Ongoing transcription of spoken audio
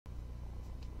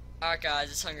Alright guys,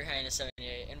 it's Hungry Hyena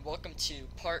 78 and welcome to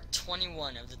part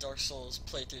 21 of the Dark Souls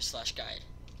playthrough slash guide.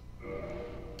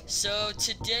 So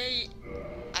today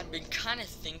I've been kind of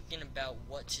thinking about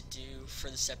what to do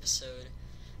for this episode.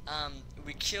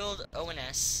 We killed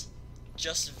ONS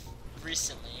just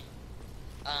recently.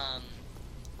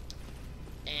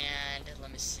 And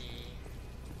let me see.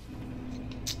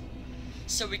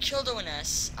 So we killed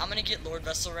ONS. I'm gonna get Lord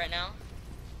Vessel right now.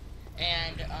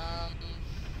 And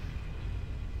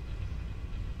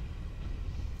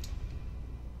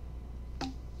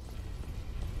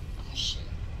shit.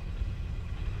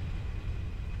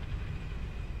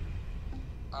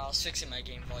 I was fixing my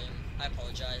game volume. I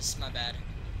apologize. My bad.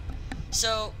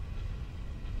 So,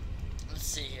 let's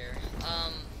see here.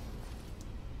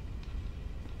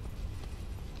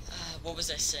 What was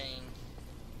I saying?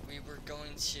 We were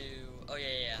going to... Oh,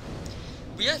 yeah.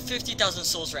 We have 50,000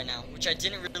 souls right now, which I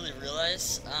didn't really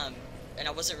realize, and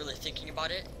I wasn't really thinking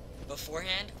about it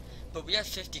beforehand, but we have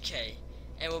 50k,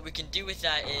 and what we can do with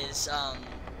that is,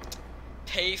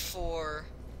 pay for,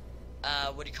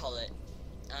 what do you call it,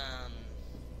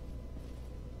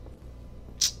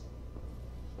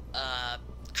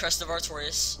 Crest of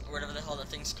Artorias, or whatever the hell that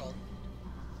thing's called.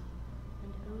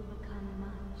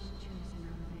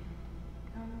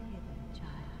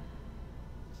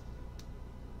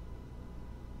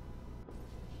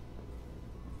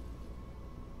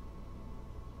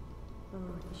 O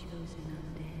chosen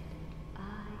undead, I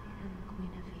am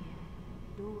Guinevere,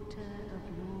 daughter of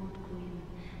Lord Gwyn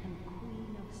and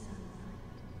Queen of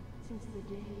Sunlight. Since the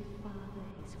day Father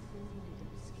is formed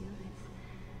obscureth,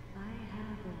 I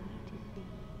have awaited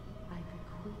thee. I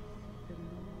bequeath the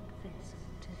Lord Vessel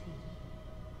to thee.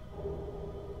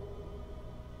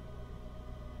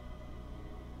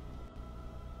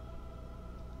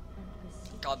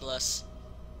 And God bless.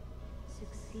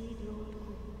 Succeed Lord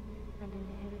Gwyn, and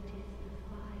inheriteth the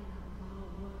fire of our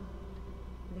world.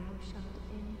 Thou shalt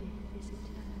endeth this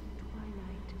eternal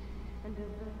twilight, and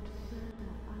avert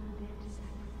further undead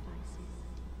sacrifices.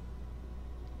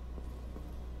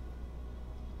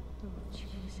 O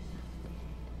chosen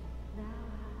undead, thou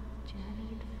hast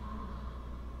journeyed far.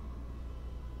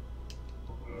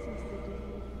 Since the day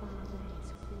Father is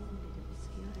formed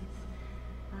obscureth,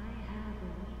 I have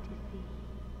awaited thee,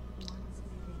 once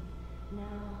living,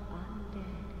 now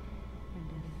undead, and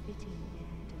a fitting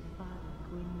heir to Father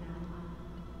Gwyn thou art.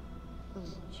 O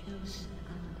chosen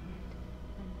undead,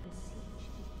 and beseech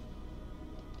thee.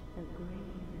 A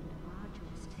grave and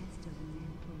arduous test of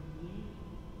mental, yea,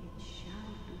 it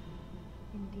shall be.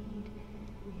 Indeed,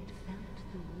 we had felt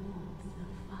the warmth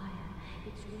of fire,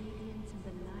 its radiance and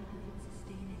the light of it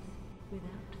sustaineth.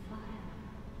 Without fire,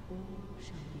 all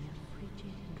shall be a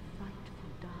frigid and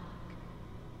frightful dark.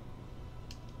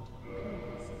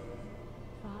 Please,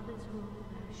 Father's role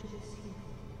thou shouldst hear,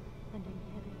 and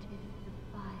inherited the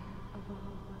fire of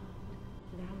our world.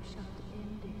 Thou shalt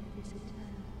endeth this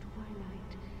eternal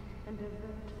twilight, and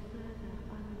avert further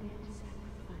undead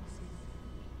sacrifices.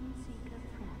 And seek a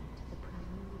friend, the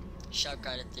primordial Shout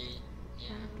guided thee. Yeah.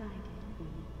 shall guide thee.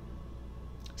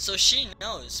 So she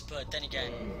knows, but then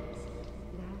again,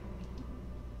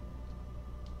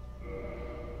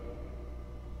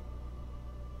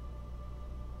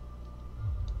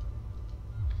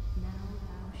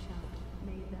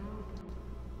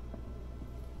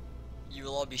 you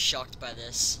will all be shocked by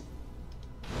this.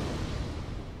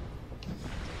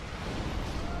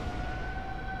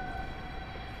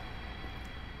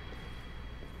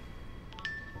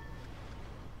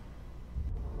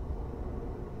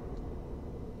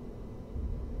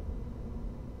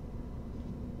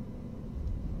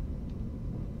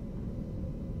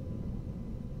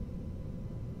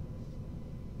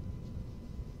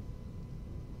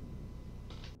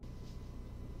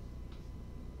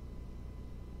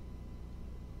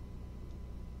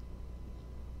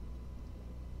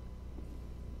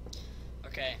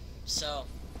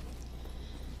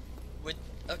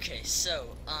 Okay, so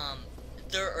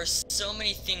there are so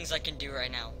many things I can do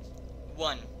right now.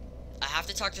 One, I have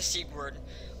to talk to Sigurd.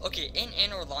 Okay, in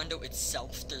Anne Orlando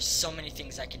itself, there's so many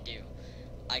things I can do.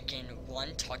 I can,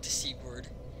 one, talk to Sigurd,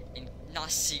 and not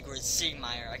Sigurd,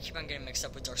 Sigmire. I keep on getting mixed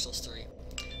up with Dark Souls 3.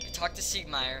 I talk to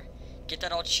Sigmire, get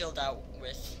that all chilled out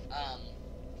with.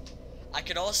 I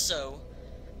could also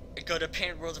go to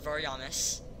Painted World of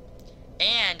Ariamis,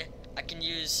 and I can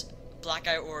use Black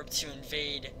Eye Orb to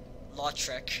invade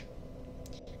Lautrec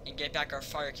and get back our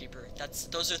Firekeeper.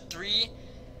 Those are three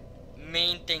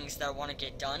main things that I want to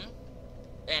get done,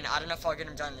 and I don't know if I'll get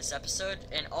them done in this episode.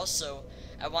 And also,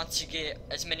 I want to get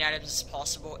as many items as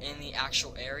possible in the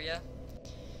actual area.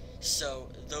 So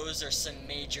those are some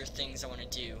major things I want to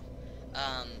do.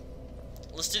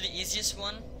 let's do the easiest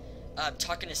one.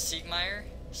 Talking to Siegmeyer.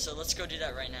 So let's go do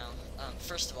that right now.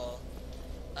 First of all,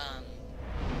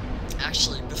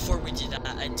 actually, before we do that,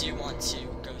 I do want to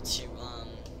go to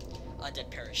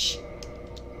Undead Parish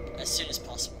as soon as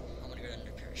possible. I want to go to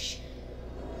Undead Parish.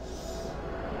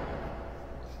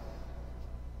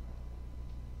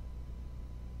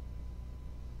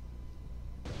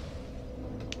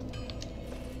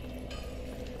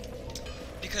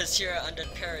 Because here at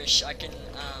Undead Parish, I can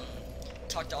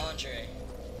talk to Andre.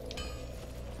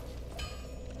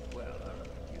 Well,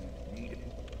 you need it.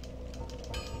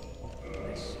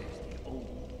 This is the old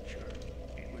church.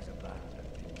 It was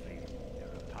abandoned in favor. There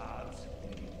are paths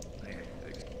leading there.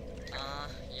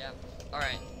 Yeah.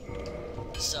 Alright.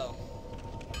 So.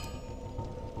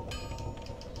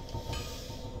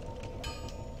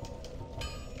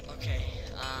 Okay,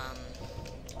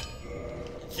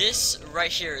 this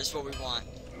right here is what we want.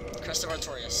 Crest of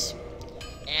Artorias.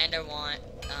 And I want,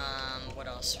 what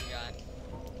else we got?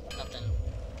 Nothing.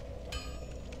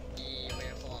 Wait,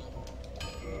 hold on.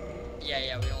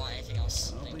 Yeah, we don't want anything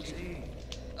else. Thank you.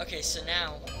 Okay, so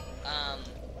now,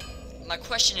 my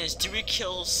question is, do we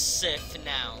kill Sif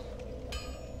now?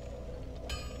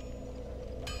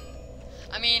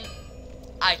 I mean,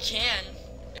 I can,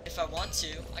 if I want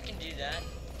to. I can do that.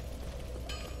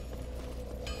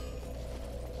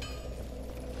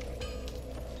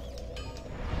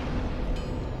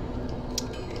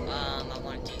 I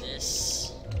want to do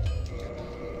this.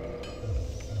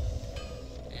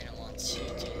 And I want to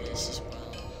do this as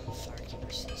well.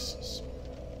 Firekeeper Sources.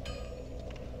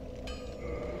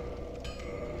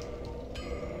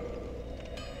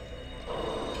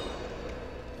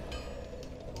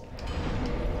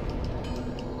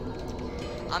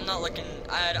 I'm not looking,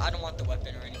 I don't want the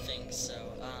weapon or anything, so,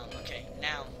 okay,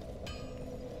 now.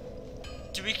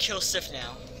 Do we kill Sif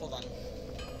now? Hold on.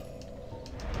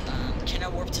 Can I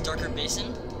warp to Darker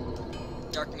Basin?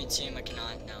 Dark Museum, I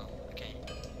cannot, no, okay.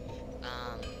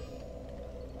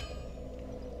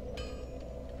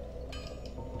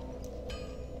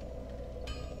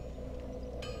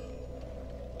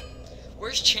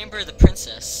 Where's Chamber of the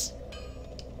Princess?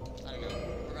 I don't know.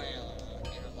 We're going to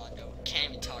Orlando. Can't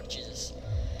even talk, Jesus.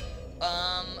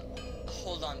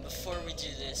 Hold on, before we do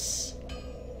this.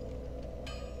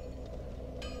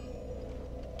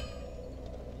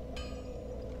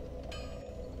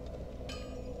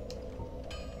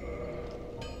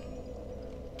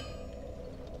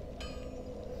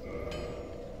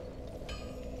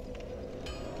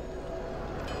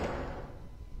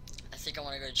 I think I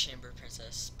want to go to Chamber of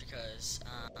Princess because,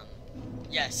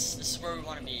 yes, this is where we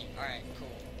want to be. Alright, cool.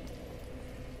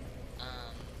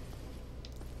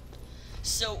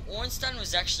 So, Ornstein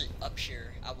was actually up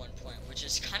here at one point, which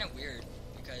is kind of weird,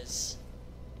 because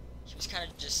he was kind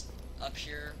of just up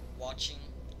here watching.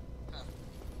 Huh.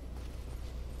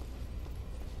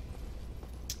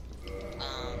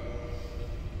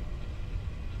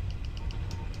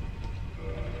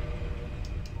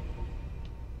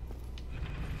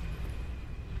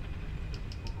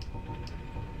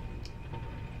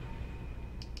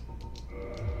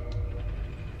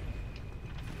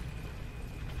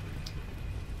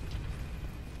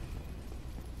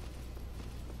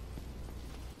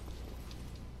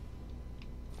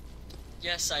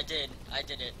 Yes, I did. I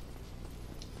did it.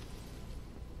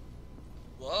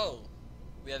 Whoa.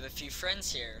 We have a few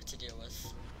friends here to deal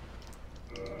with.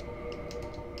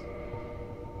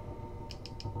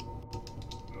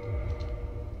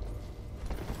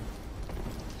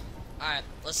 Alright,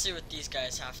 let's see what these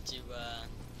guys have to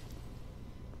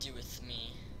do with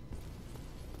me.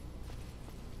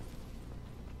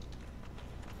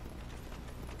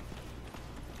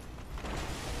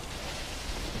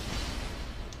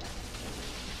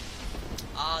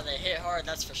 Ah, they hit hard,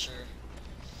 that's for sure.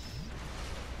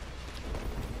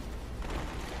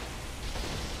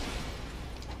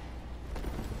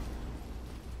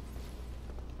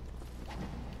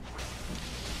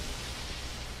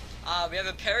 Ah, we have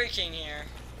a Parry King here.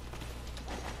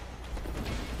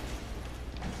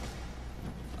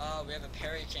 Oh, we have a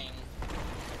Parry King.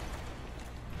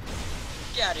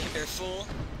 Get out of here, fool.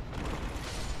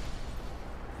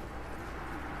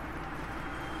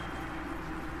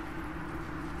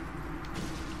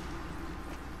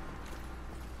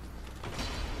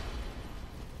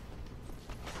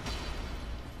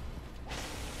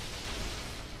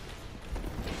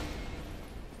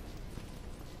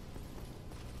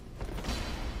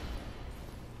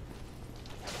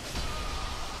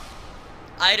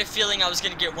 I had a feeling I was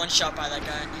gonna get one shot by that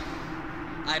guy.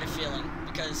 I had a feeling,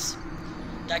 because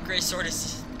that gray sword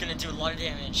is gonna do a lot of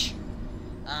damage.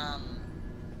 I'm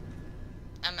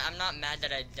I'm not mad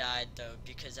that I died though,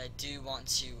 because I do want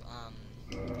to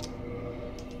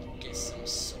get some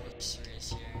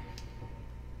sorceries here.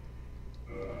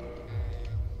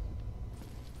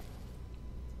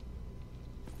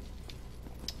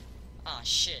 Ah,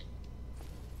 shit.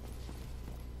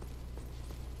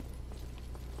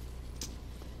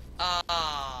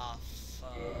 Ah,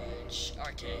 fudge.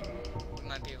 Okay, we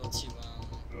might be able to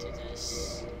do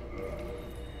this.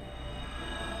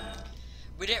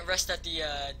 We didn't rest at the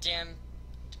damn.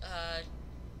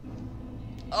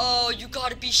 Oh, you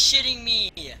gotta be shitting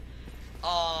me!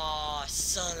 Aw,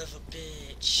 son of a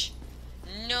bitch.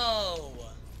 No!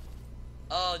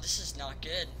 Oh, this is not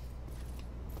good.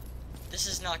 This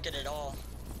is not good at all.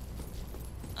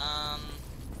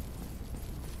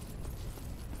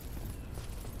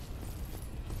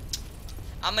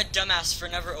 I'm a dumbass for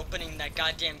never opening that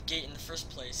goddamn gate in the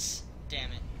first place.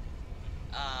 Damn it.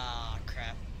 Ah,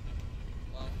 crap.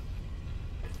 Well.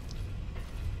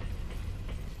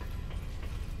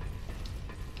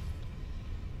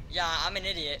 Yeah, I'm an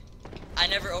idiot. I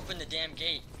never opened the damn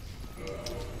gate.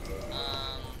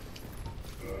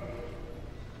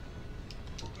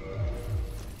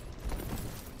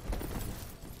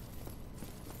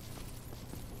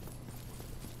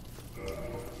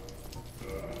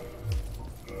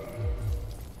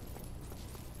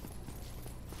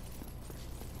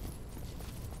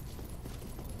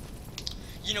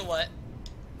 You know what?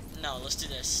 No, let's do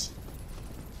this.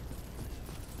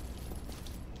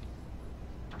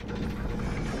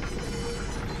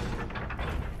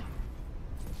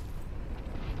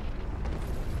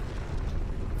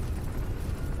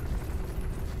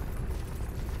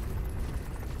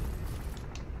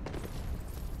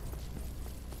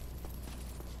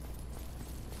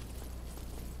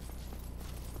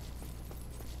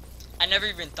 I never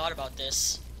even thought about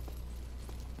this.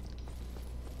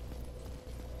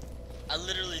 I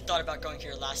literally thought about going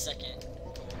here last second.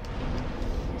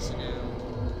 So now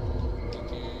we can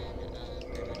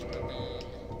pretty much move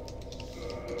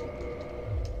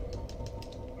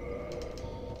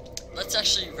in. Let's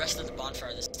actually rest at the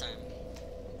bonfire this time.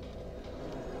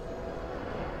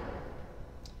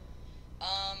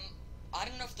 I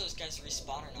don't know if those guys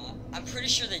respawn or not. I'm pretty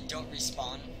sure they don't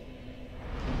respawn.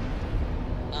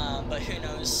 But who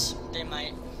knows? They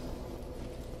might.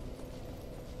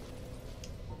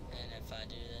 And if I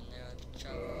do, then they're in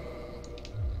trouble.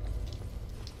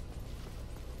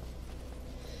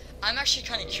 I'm actually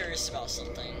kind of curious about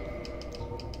something.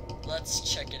 Let's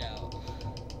check it out.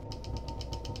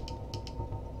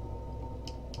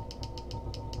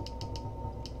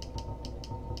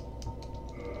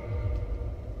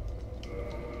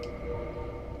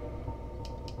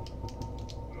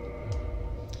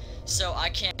 So I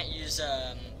can't use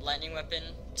lightning weapon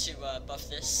to buff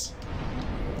this.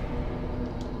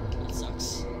 That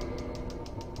sucks.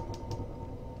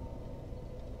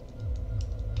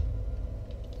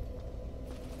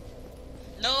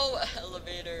 No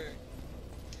elevator.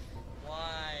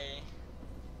 Why?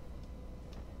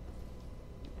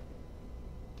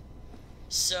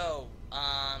 So,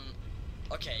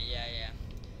 okay, yeah.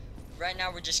 Right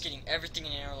now we're just getting everything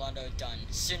in Anor Londo done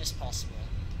as soon as possible.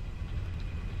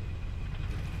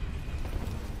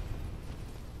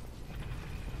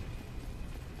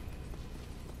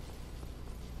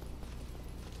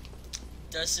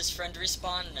 Does his friend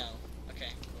respawn? No. Okay,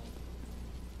 cool.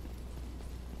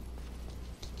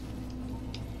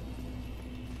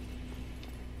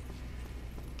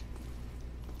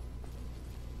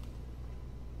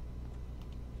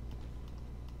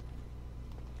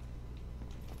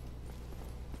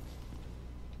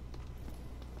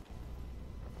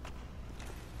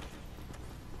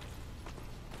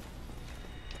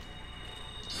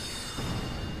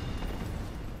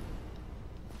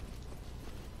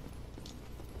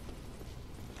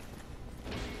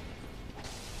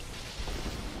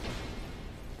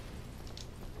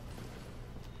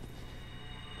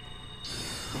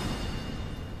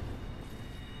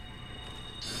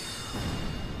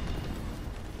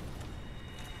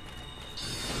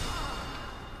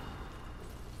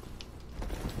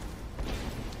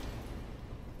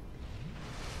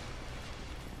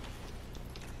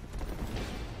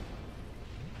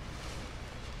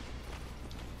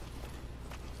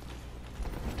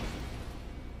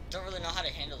 Don't really know how to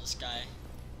handle this guy.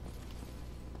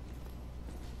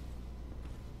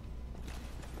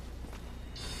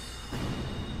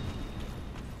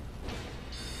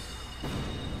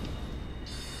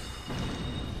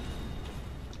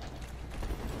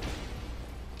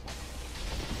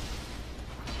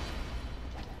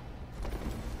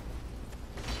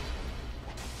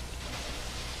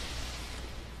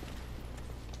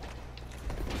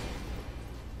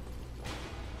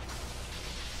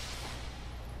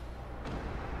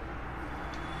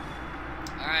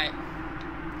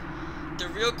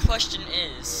 real question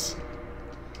is,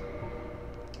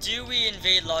 do we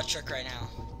invade Lautrec right now?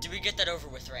 Do we get that over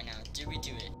with right now? Do we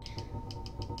do it?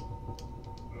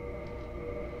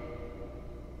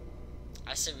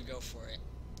 I say we go for it.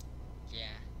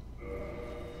 Yeah.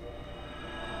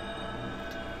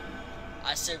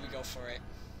 I say we go for it.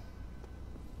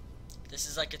 This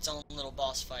is like its own little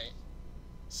boss fight.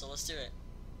 So let's do it.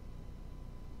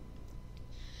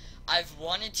 I've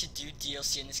wanted to do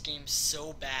DLC in this game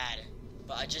so bad,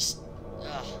 but I just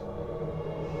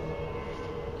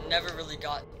never really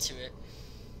got to it.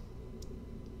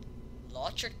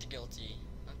 Lautrec the Guilty.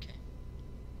 Okay.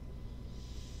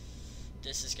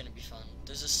 This is gonna be fun.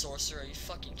 There's a sorcerer. Are you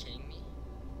fucking kidding me?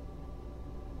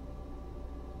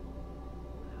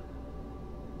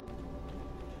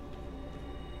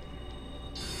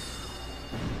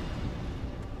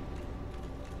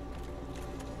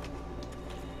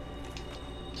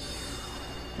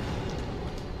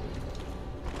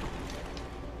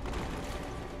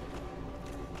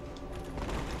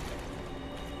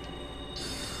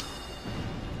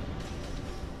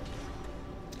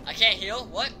 I can't heal?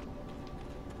 What?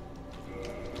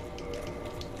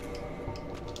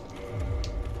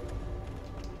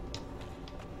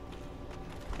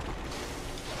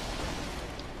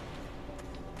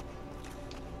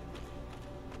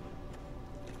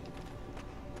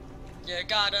 You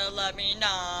gotta let me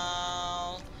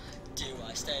know. Do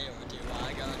I stay or do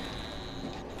I go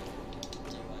now?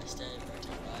 Do I stay or do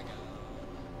I go?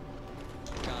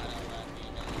 You gotta let me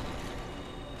know.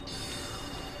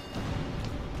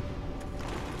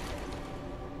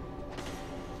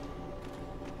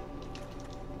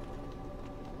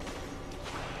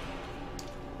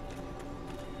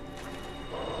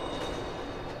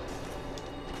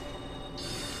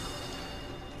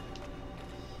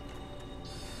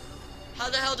 How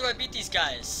the hell do I beat these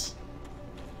guys?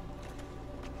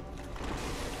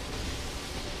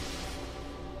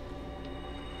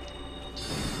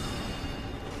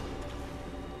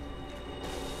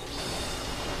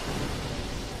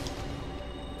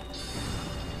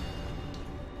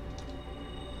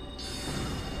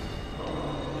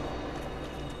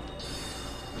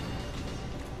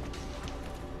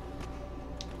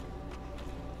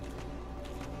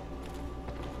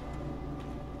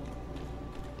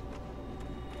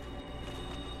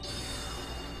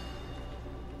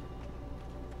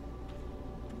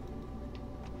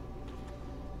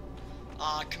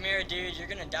 Aw, come here, dude. You're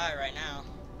gonna die right now.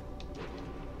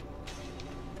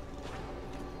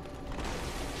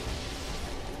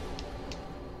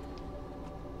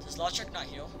 Does Lautrec not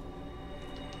heal?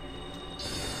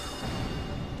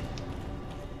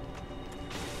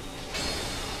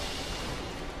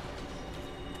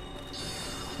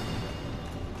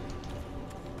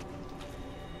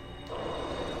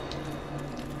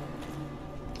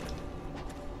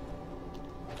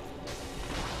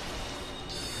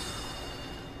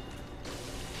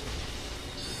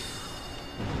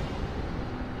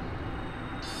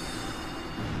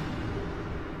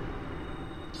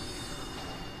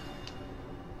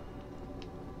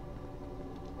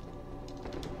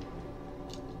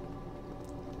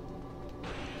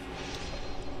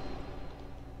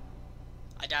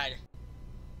 I died.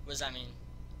 What does that mean?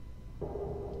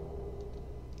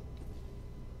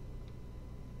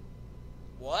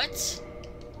 What?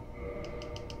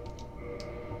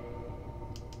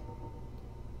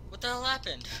 What the hell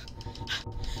happened?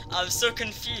 I'm so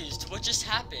confused. What just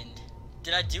happened?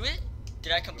 Did I do it?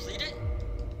 Did I complete it?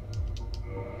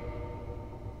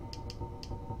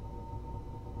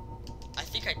 I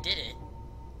think I did it.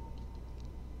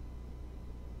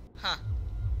 Huh.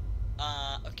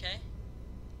 Okay.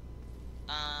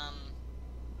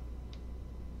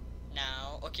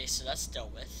 Now, okay, so that's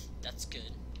dealt with. That's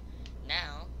good.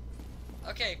 Now,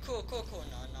 okay, cool.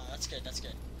 No, that's good.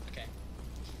 Okay.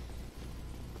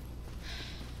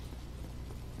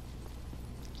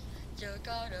 You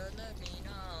gotta let me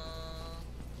know.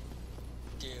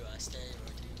 Do I stay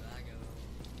or do I go?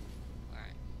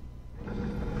 Alright.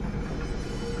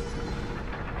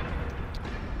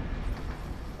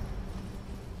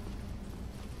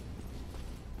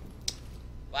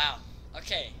 Wow.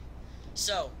 Okay.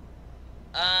 So,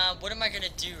 what am I gonna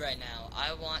do right now?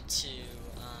 I want to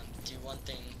do one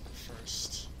thing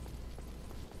first.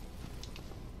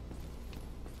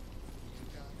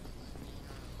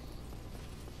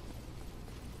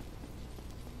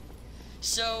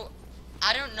 So,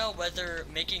 I don't know whether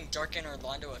making Dark Anne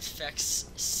Orlando affects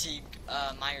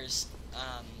Meyer's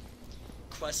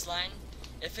questline.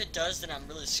 If it does, then I'm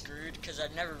really screwed because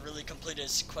I've never really completed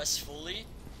his quest fully.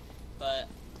 But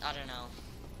I don't know.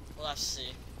 We'll have to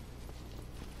see.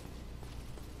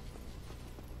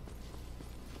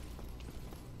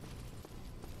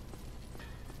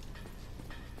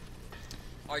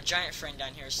 Our giant friend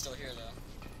down here is still here though.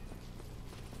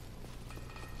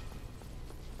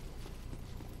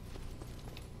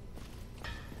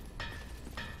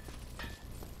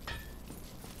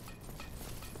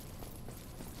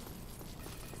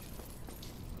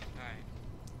 Alright.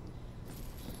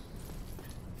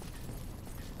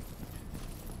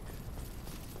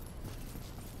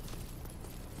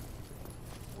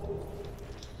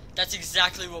 That's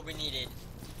exactly what we needed.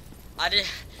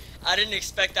 I didn't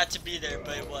expect that to be there,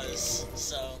 but it was.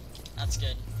 So, that's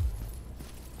good.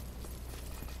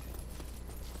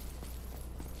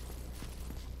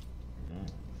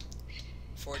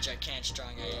 Forge I can,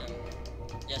 strong I am.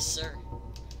 Yes, sir.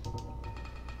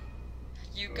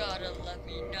 You gotta let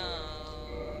me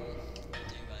know.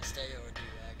 Do I stay or do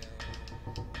I go?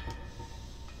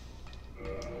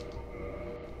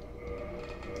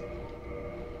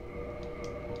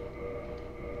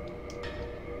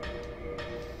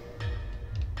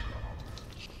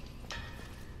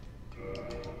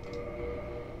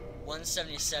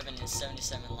 177 and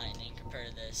 77 lightning compared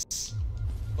to this.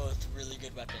 Both really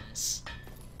good weapons.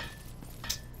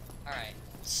 Alright,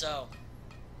 so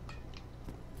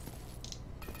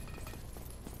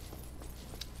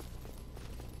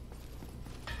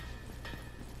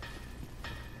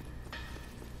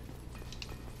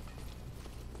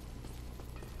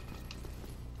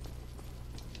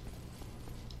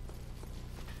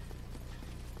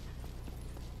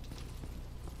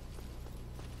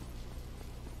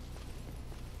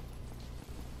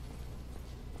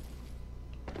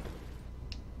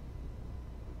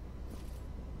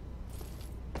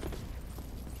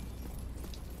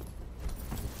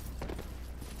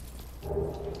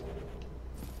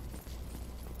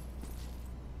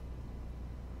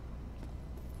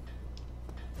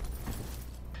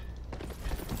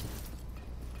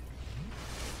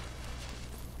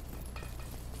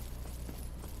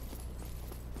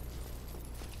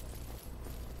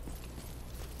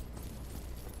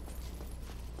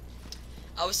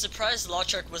I was surprised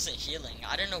Lautrec wasn't healing.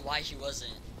 I don't know why he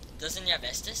wasn't. Doesn't he have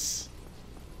Estus?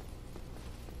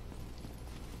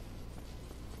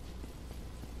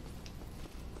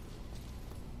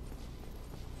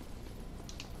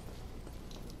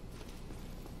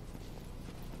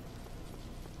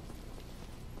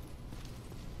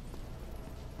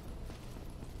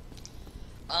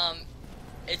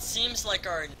 It seems like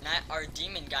our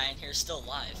demon guy in here is still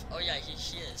alive. Oh yeah,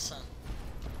 he is, huh?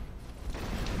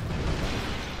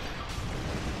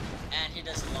 And he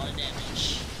does a lot of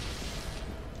damage.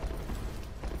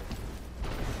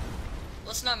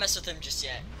 Let's not mess with him just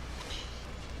yet.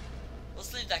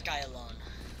 Let's leave that guy alone.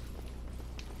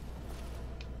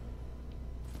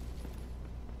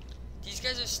 These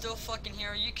guys are still fucking here.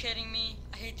 Are you kidding me?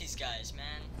 I hate these guys, man.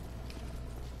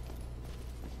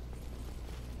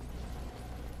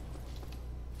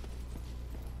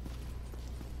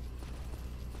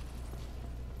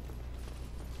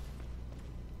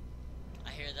 I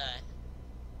hear that.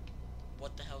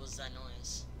 What the hell was that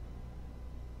noise?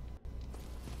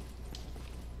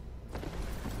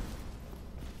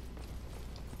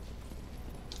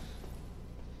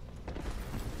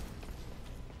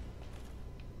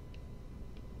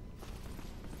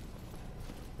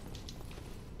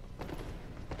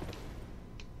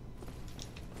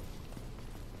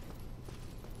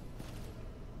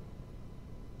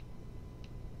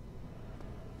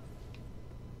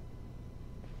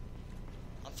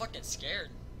 I'm fucking scared.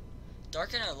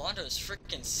 Dark Knight Orlando is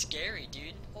freaking scary,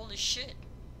 dude. Holy shit.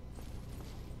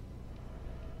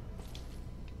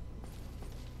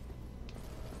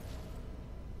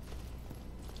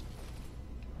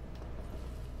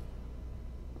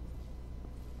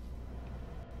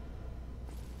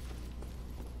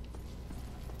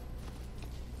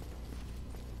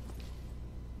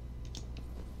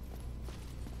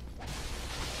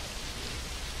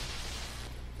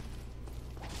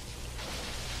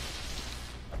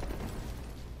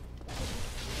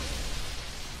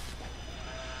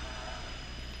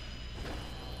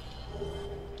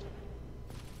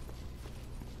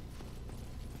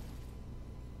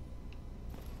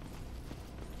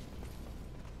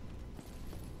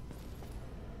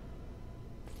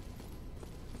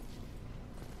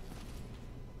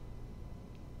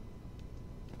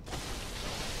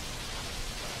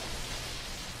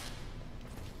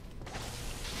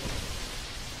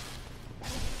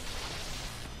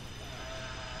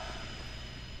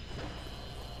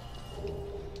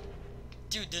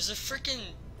 Dude, there's a freaking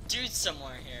dude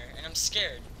somewhere here, and I'm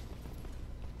scared.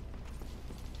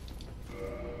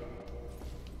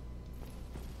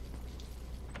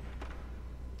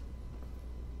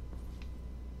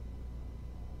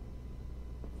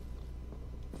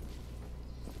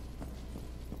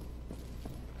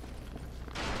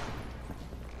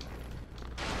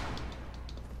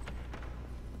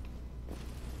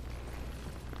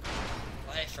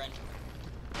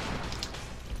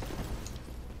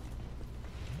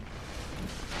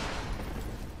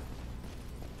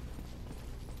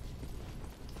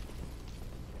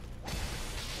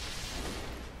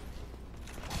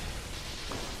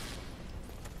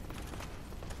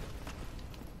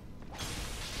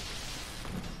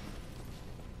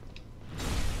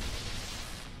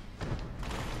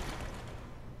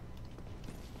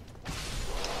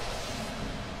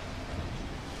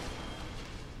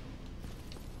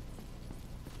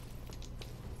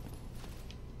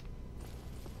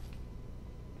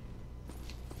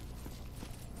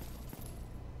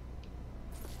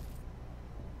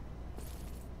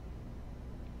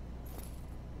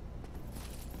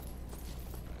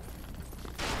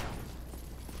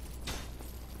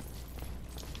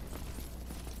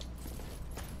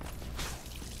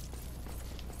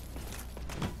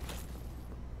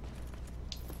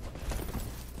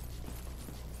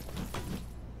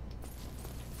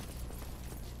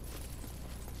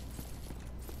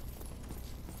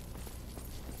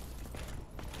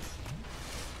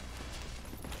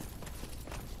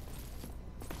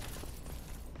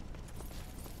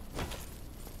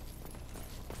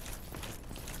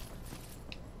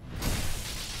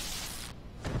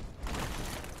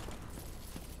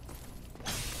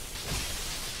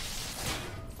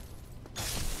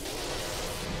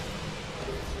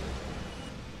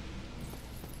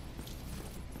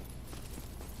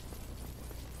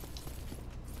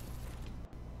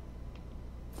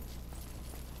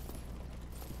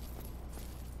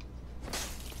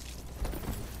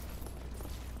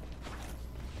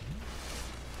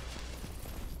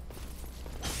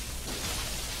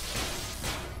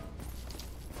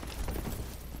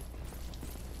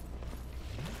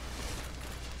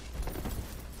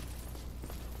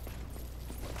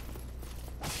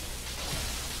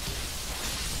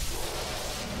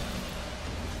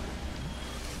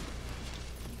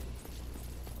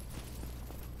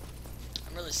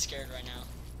 really scared right now.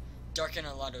 Dark and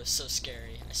Orlando is so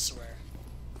scary, I swear.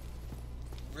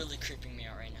 Really creeping me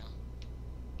out right now.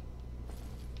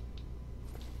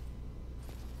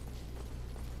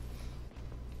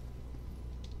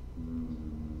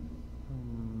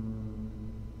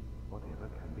 Whatever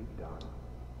can be done.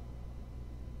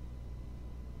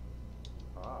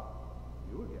 Ah,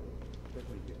 you again. Let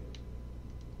me guess.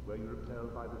 Were you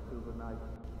repelled by the Silver Knight?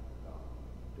 Ah,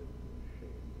 don't be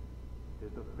ashamed.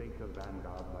 There's a faker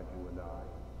vanguard like you and I.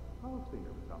 I'll think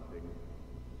of something.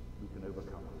 We can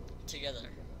overcome it. Together.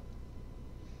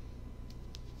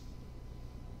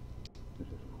 This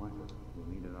is quite a... We'll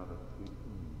need another 3.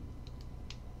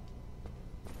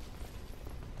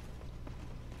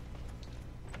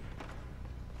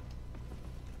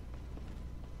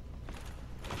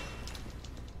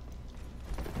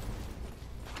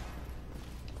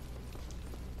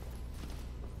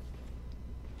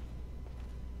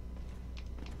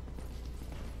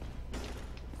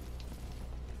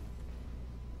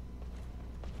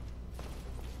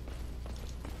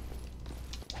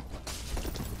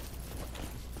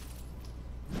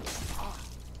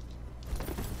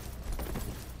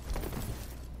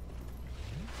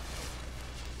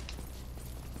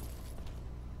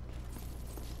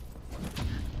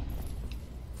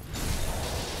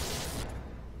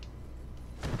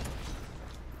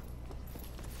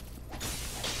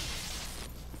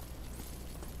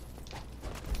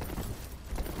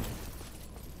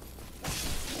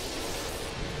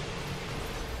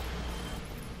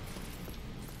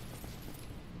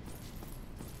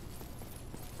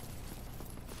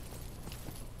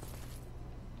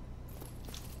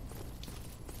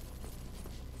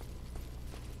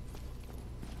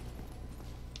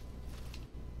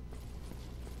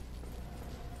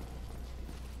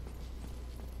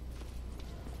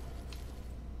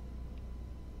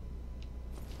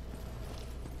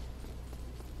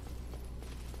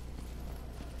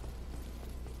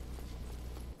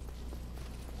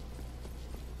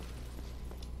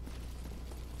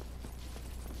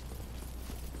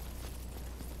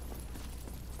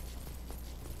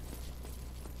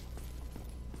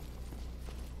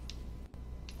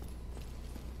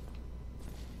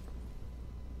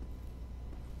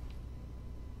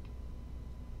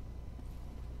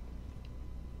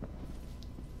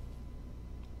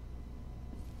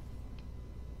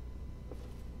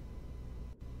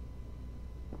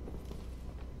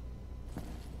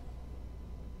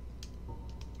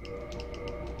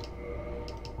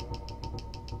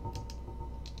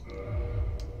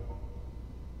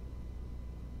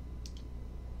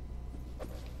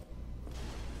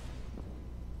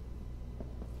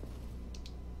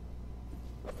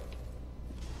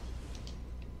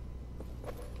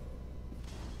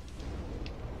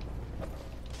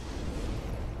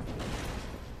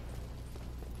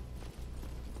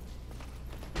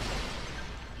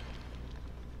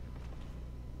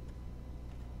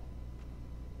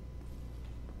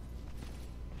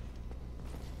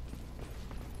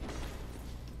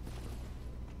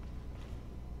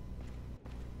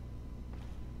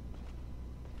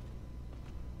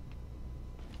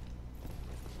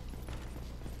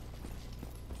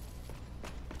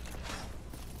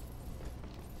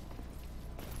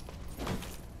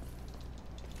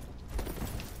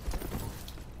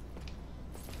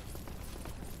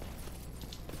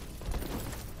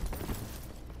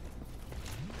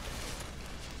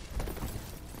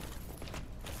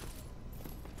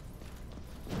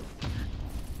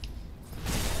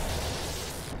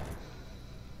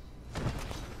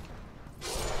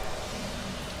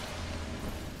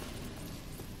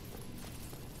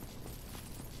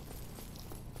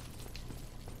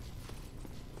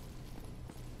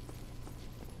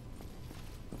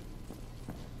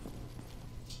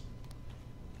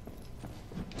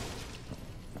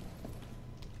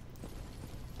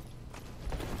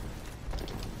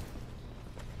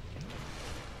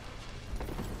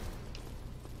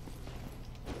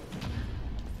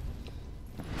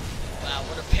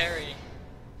 Parry.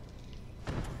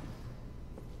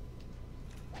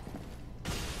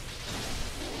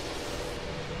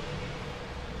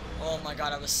 Oh my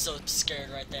god, I was so scared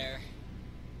right there.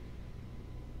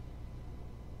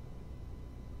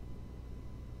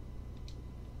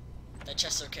 That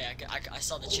chest's okay. I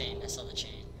saw the chain. I saw the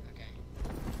chain. Okay.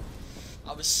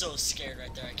 I was so scared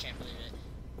right there. I can't believe it.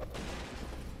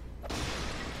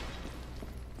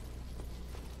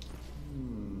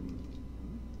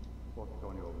 What's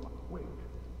on your mind? Wait.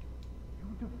 You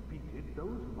defeated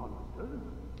those monsters?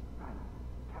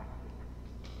 Fantastic.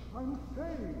 I'm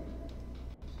saved.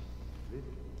 This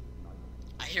night.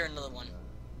 I hear another one.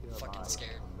 Hereby Fucking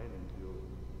scared. commend you.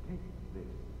 Take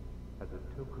this. as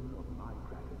a token of my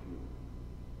gratitude.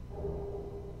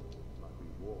 But be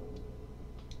warned,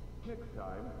 next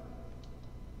time.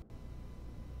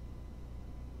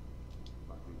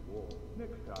 But be warned,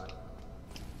 next time.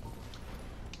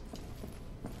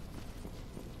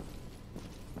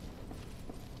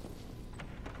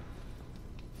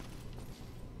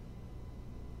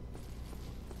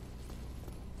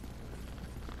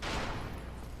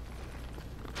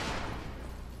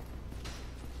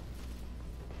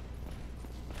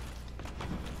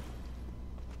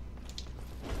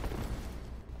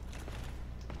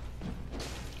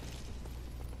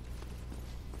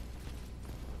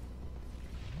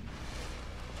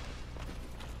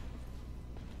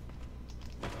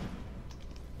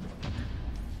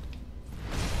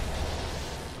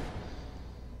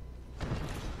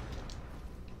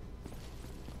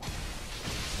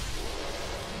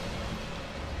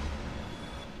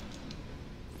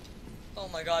 Oh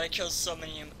my god, I killed so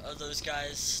many of those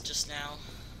guys just now.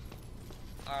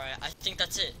 Alright, I think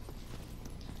that's it.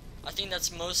 I think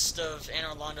that's most of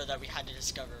Anor Londo that we had to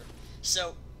discover.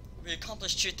 So, we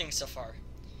accomplished 2 things so far.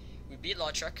 We beat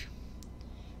Lautrec,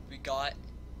 we got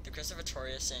the Crest of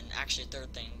Artorias, and actually a 3rd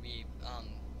thing, we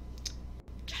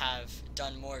have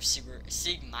done more of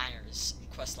Siegmeyer's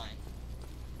questline.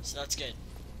 So that's good.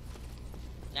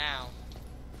 Now,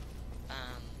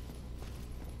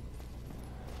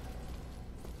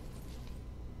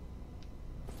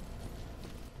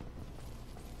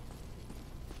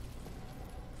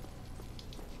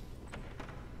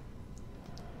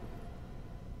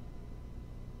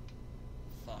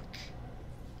 fuck.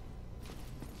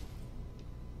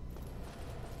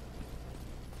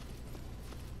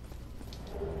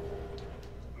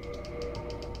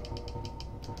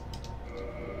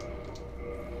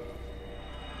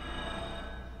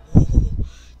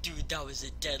 Dude, that was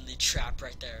a deadly trap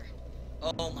right there.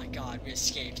 Oh my god, we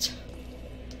escaped.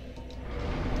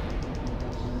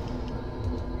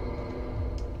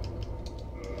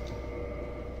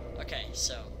 Okay,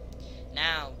 so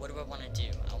now what do I want to do?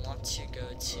 I want to go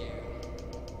to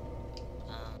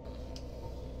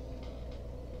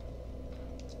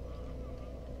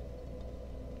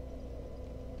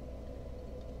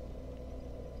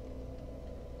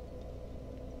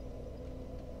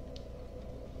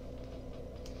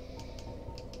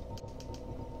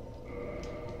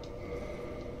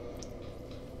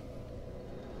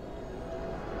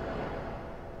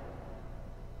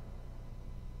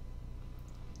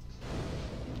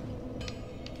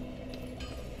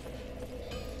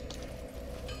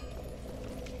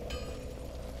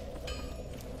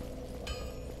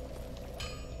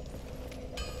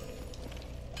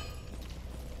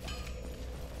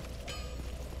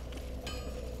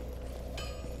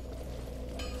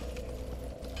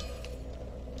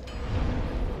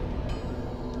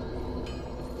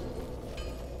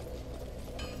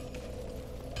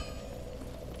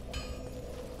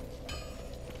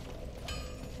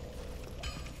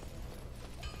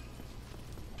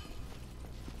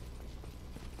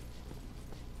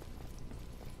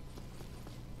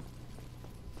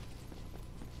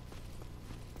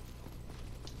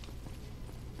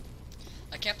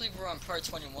I can't believe we're on part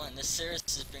 21. This series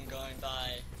has been going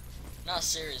by, not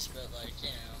series, but like, you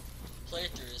know,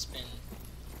 playthrough has been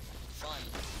fun.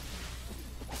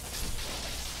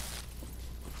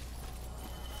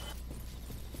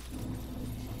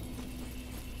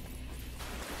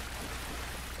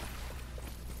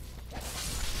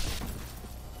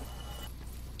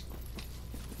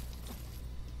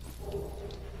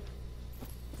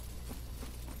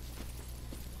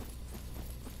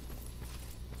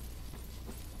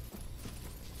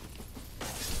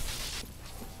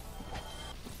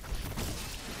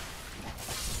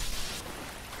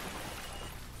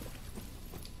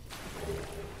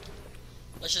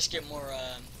 Let's just get more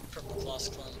purple floss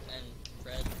clump and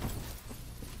red.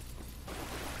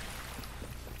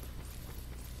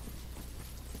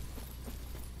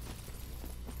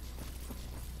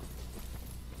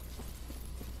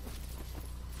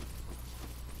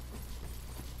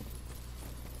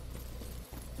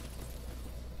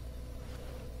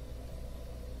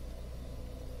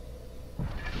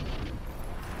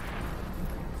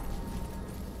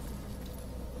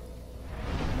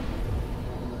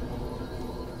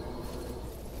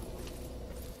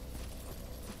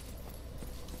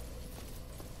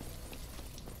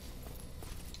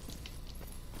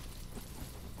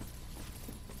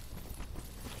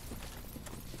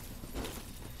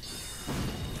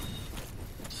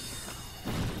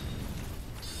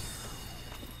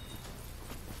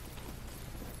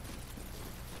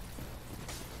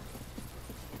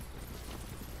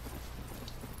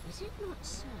 Is it not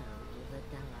so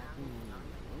that thou art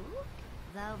new?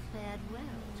 Thou fared well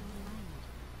to find.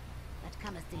 But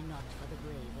cometh thee not for the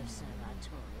grave of Sir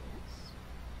Artorius?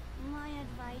 My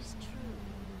advice true.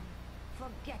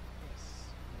 Forget this.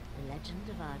 The legend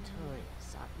of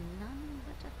Artorius art none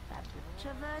but a fabric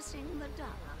traversing the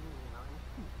dark.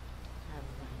 Have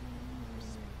thine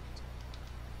respect.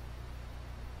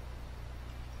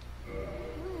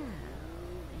 Well,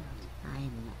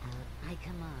 I'm out. I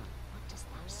command. What dost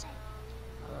thou say?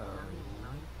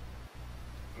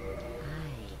 Aye,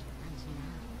 and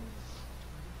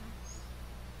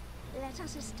now, let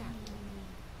us establish.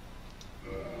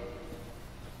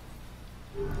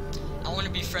 I want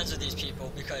to be friends with these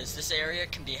people because this area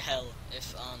can be hell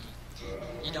if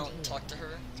you don't talk to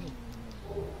her.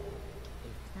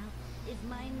 If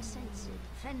mine sense it,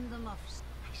 fend them off.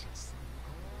 I shall summon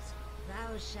others.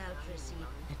 Thou shalt receive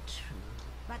the truth,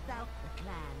 but thou, the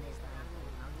clan is thine.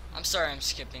 I'm sorry I'm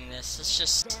skipping this. It's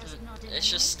just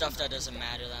stuff that doesn't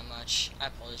matter that much. I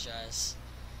apologize.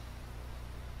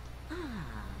 Ah.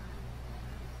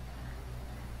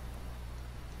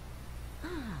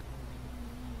 Ah.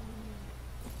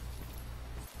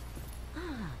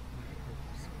 Ah.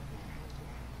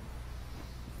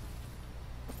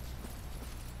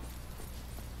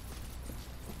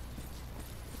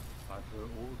 I've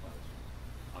heard all about you.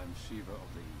 I'm Shiva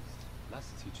of the East.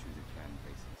 Let's teach you the clan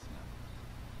basics now.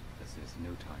 This is no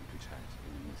time to chat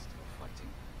in the midst of fighting.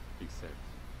 Except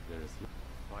there is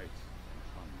fight and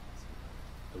harm.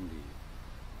 Only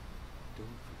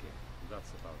don't forget.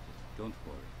 That's about it. Don't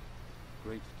worry.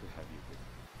 Great to have you with me.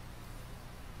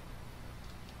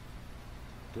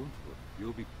 Don't worry.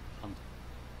 You'll be hunted.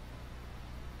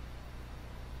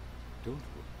 Don't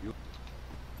worry. You'll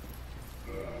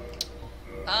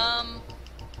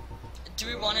Do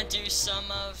we want to do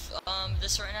some of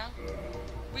this right now?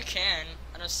 We can.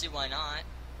 I don't see why not.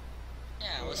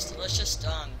 Yeah, let's just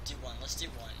do one. Let's do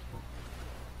one,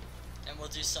 and we'll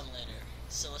do some later.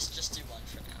 So let's just do one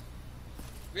for now.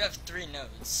 We have 3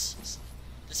 nodes.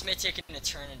 This may take an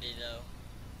eternity though.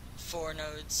 4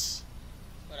 nodes,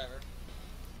 whatever.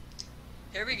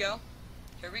 Here we go.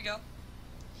 Here we go.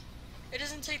 It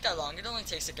doesn't take that long. It only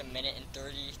takes like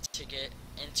 1:30 to get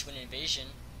into an invasion.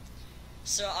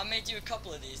 So I may do a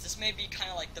couple of these. This may be kind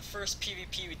of like the first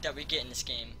PvP that we get in this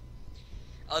game.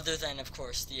 Other than, of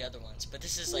course, the other ones. But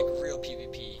this is like real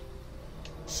PvP.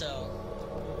 So,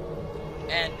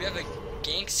 and we have a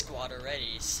gank squad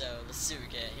already. So let's see what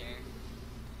we get here.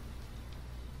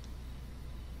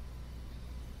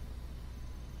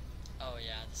 Oh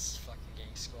yeah, this is fucking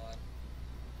gank squad.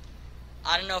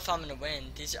 I don't know if I'm gonna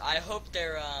win. These I hope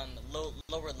they're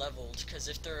lower leveled, because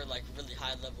if they're like really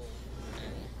high level,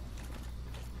 then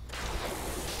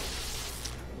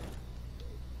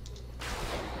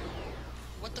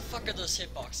what the fuck are those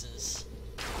hitboxes?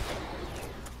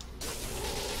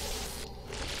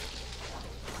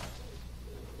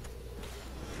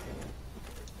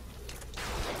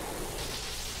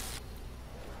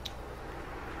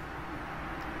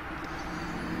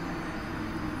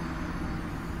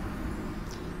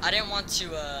 I didn't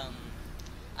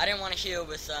want to heal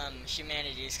with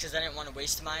humanities because I didn't want to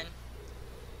waste mine.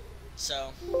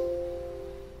 So,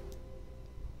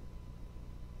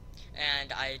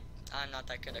 and I'm not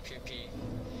that good at PvP.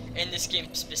 In this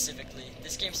game specifically.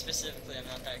 I'm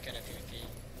not that good at PvP.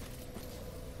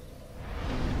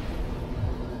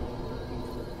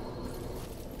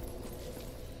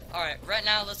 Alright, right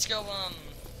now let's go,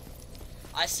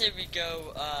 I say we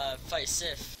go, fight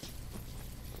Sif.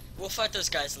 We'll fight those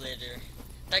guys later.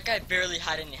 That guy barely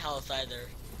had any health either.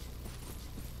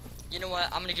 You know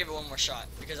what? I'm gonna give it one more shot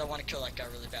because I want to kill that guy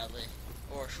really badly.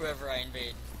 Or whoever I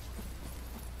invade.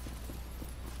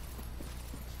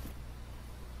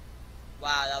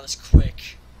 Wow, that was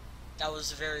quick. That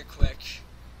was very quick.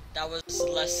 That was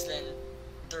less than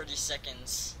 30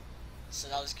 seconds. So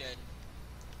that was good.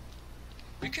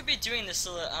 We could be doing this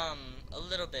a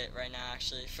little bit right now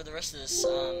actually. For the rest of this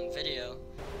video.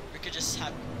 We could just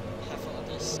have fun with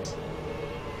this.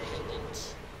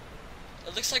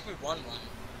 It looks like we won one.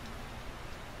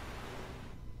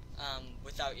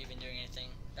 Without even doing anything.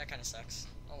 That kind of sucks.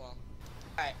 Oh well.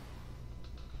 Alright.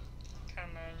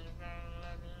 Come on, you gotta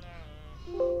let me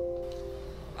know.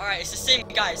 Alright, it's the same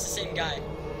guy.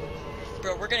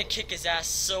 Bro, we're gonna kick his ass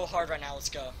so hard right now. Let's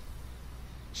go.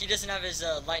 He doesn't have his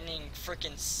lightning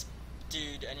frickin'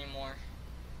 dude anymore.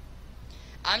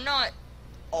 I'm not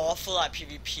awful at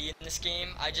PvP in this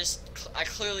game. I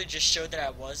clearly just showed that I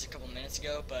was a couple minutes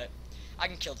ago, but I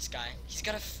can kill this guy. He's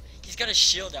got a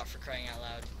shield out, for crying out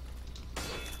loud.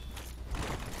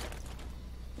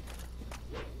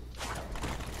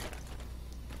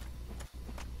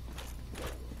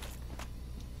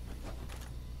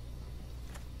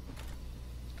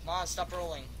 on, stop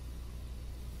rolling.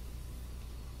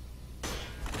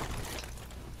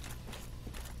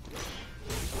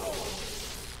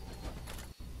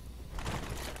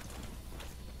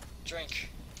 Drink.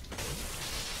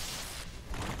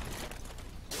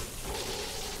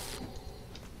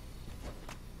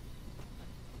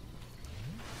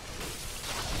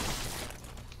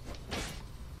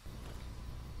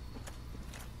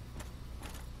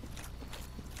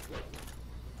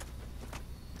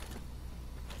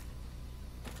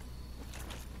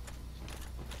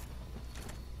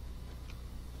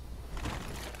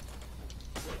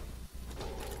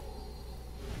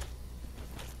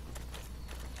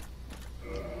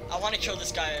 I want to kill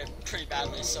this guy pretty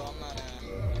badly, so I'm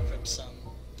gonna equip some.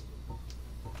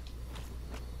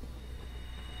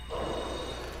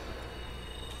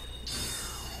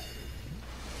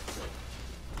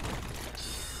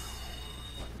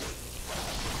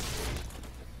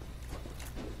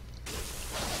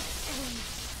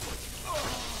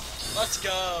 Let's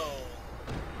go!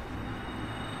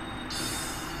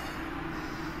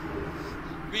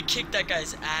 We kicked that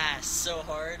guy's ass so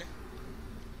hard.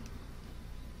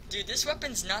 Dude, this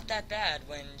weapon's not that bad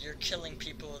when you're killing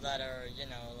people that are, you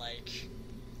know, like,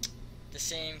 the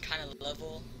same kind of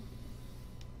level.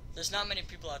 There's not many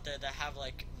people out there that have,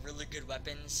 like, really good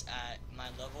weapons at my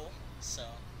level, so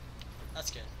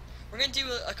that's good. We're gonna do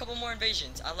a couple more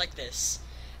invasions. I like this.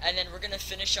 And then we're gonna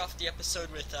finish off the episode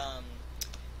with,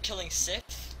 killing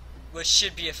Sith, which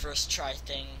should be a first try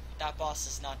thing. That boss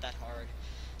is not that hard.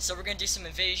 So we're gonna do some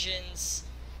invasions,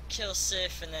 kill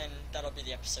Sif, and then that'll be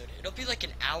the episode. It'll be like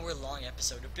an hour-long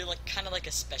episode. It'll be like kind of like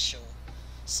a special.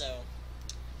 So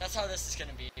that's how this is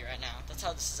gonna be right now. That's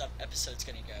how this episode's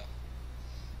gonna go.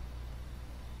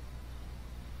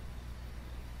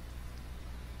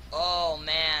 Oh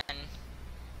man,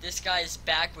 this guy's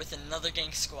back with another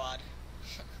gang squad.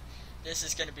 This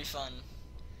is gonna be fun.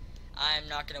 I'm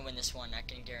not gonna win this one, I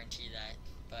can guarantee that.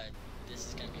 But this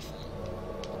is gonna be fun.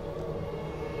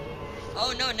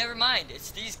 Oh no, never mind.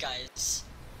 It's these guys.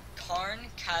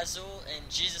 Karn, Kazul, and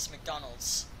Jesus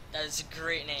McDonald's. That is a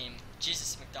great name.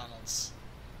 Jesus McDonald's.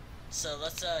 So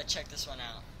let's check this one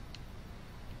out.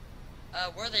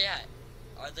 Where are they at?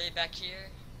 Are they back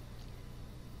here?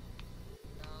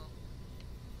 No.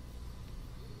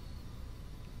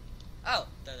 Oh,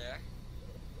 there they are.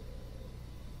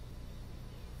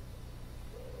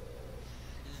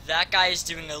 That guy is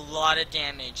doing a lot of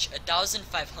damage.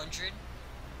 1,500?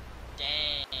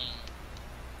 Dang.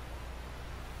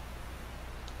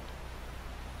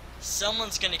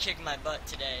 Someone's gonna kick my butt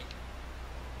today.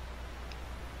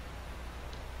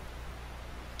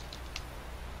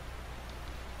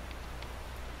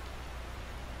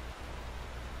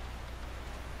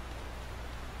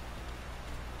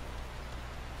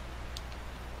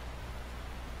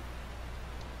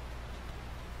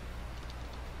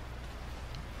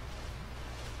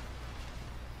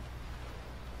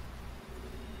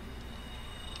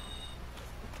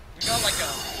 We got like a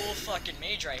full fucking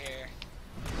mage right here.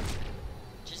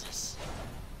 Jesus.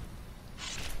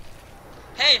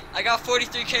 Hey, I got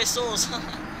 43k souls.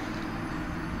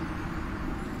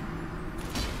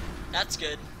 That's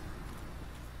good.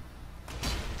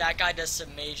 That guy does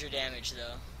some major damage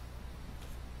though.